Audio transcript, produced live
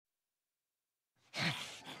It's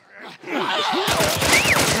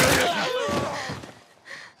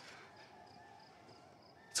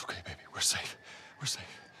okay, baby. We're safe. We're safe.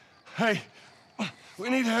 Hey, we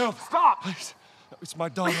need help. Stop! Please. It's my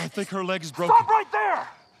daughter. I think her leg is broken. Stop right there!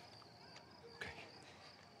 Okay.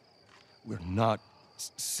 We're not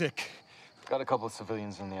sick. Got a couple of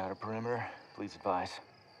civilians in the outer perimeter. Please advise.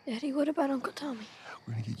 Daddy, what about Uncle Tommy?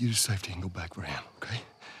 We're gonna get you to safety and go back for him, okay?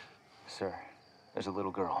 Sir, there's a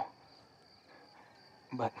little girl.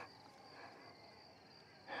 But...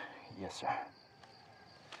 Yes, sir.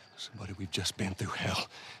 Somebody, we've just been through hell.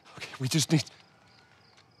 Okay, we just need...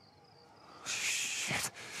 Shit.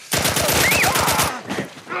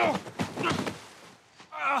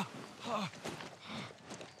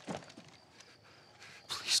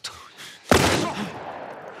 Please don't.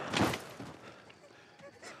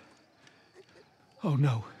 Oh,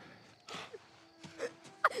 no.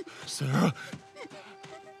 Sarah.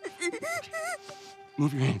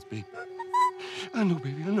 Move your hands, baby. I know,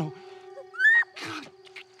 baby, I know. God.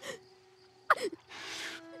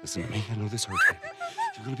 Listen to me. I know this hurts, baby.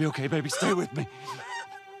 You're gonna be okay, baby. Stay with me. All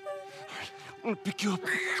right, I'm gonna pick you up.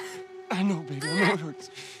 I know, baby. I know it hurts.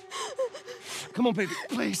 Come on, baby,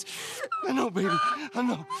 please. I know, baby. I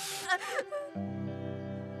know.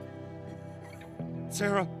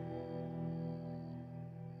 Sarah.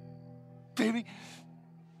 Baby.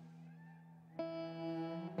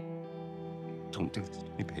 Don't do this to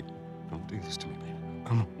me, baby. Don't do this to me, baby.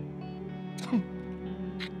 Come on.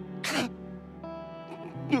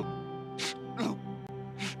 No. No.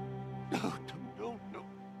 No, no, no.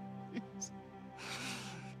 Please.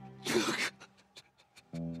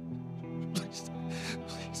 Please.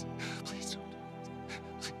 Please. Please don't.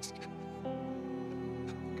 Please.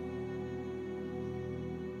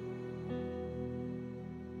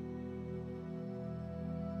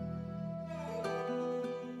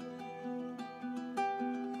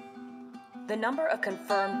 The number of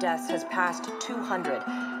confirmed deaths has passed 200.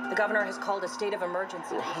 The governor has called a state of emergency.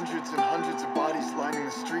 There are hundreds and hundreds of bodies lining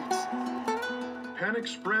the streets. Panic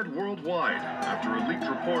spread worldwide after a leaked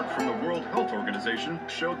report from the World Health Organization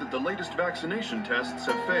showed that the latest vaccination tests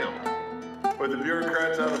have failed. With the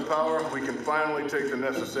bureaucrats out of power, we can finally take the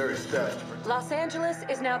necessary steps. Los Angeles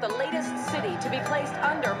is now the latest city to be placed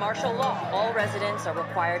under martial law. All residents are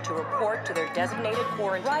required to report to their designated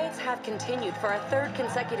quarantine. Riots have continued for a third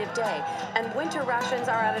consecutive day, and winter rations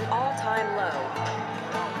are at an all-time low.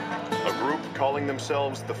 A group calling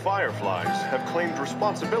themselves the Fireflies have claimed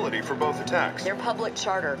responsibility for both attacks. Their public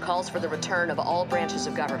charter calls for the return of all branches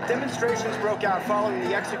of government. Demonstrations broke out following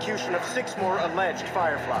the execution of 6 more alleged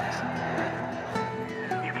Fireflies.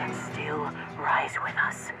 You can still rise with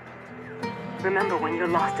us. Remember, when you're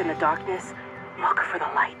lost in the darkness, look for the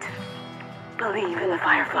light. Believe in the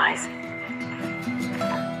Fireflies.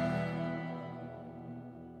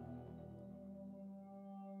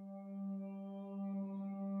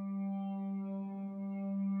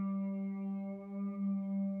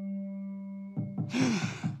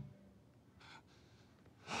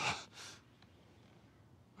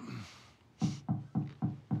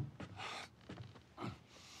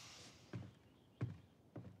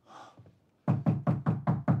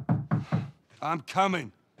 I'm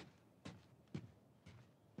coming.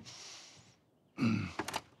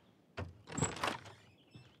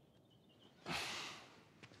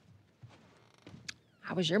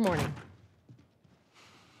 How was your morning?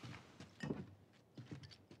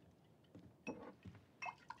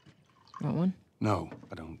 Want one? No,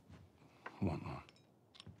 I don't want one.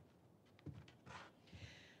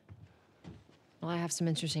 Well, I have some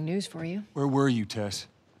interesting news for you. Where were you, Tess?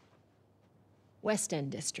 West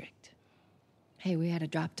End District. Hey, we had a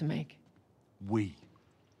drop to make. We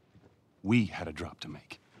had a drop to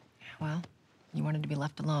make. Well, you wanted to be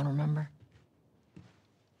left alone, remember?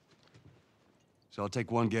 So I'll take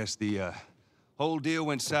one guess. The whole deal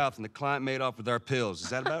went south and the client made off with our pills. Is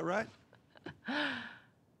that about right?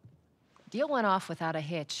 Deal went off without a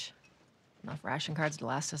hitch. Enough ration cards to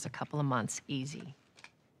last us a couple of months, easy.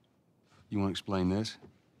 You want to explain this?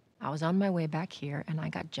 I was on my way back here and I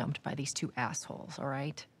got jumped by these 2 assholes, all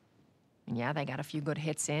right? And yeah, they got a few good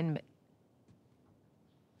hits in, but...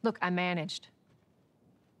 Look, I managed.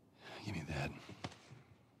 Give me that.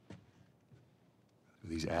 Are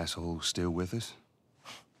these assholes still with us?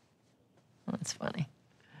 Well, that's funny.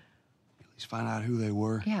 At least find out who they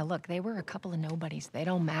were. Yeah, look, they were a couple of nobodies. They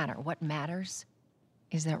don't matter. What matters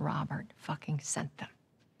is that Robert fucking sent them.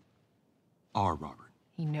 Our Robert.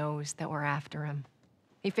 He knows that we're after him.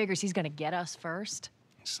 He figures he's gonna get us first.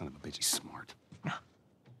 Son of a bitch, he's smart. No.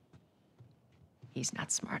 He's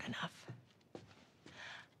not smart enough.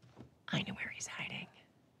 I know where he's hiding.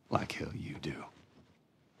 Like hell you do.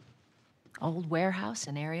 Old warehouse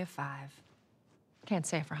in Area 5. Can't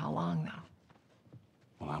say for how long, though.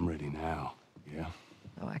 Well, I'm ready now, yeah?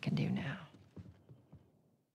 Oh, I can do now.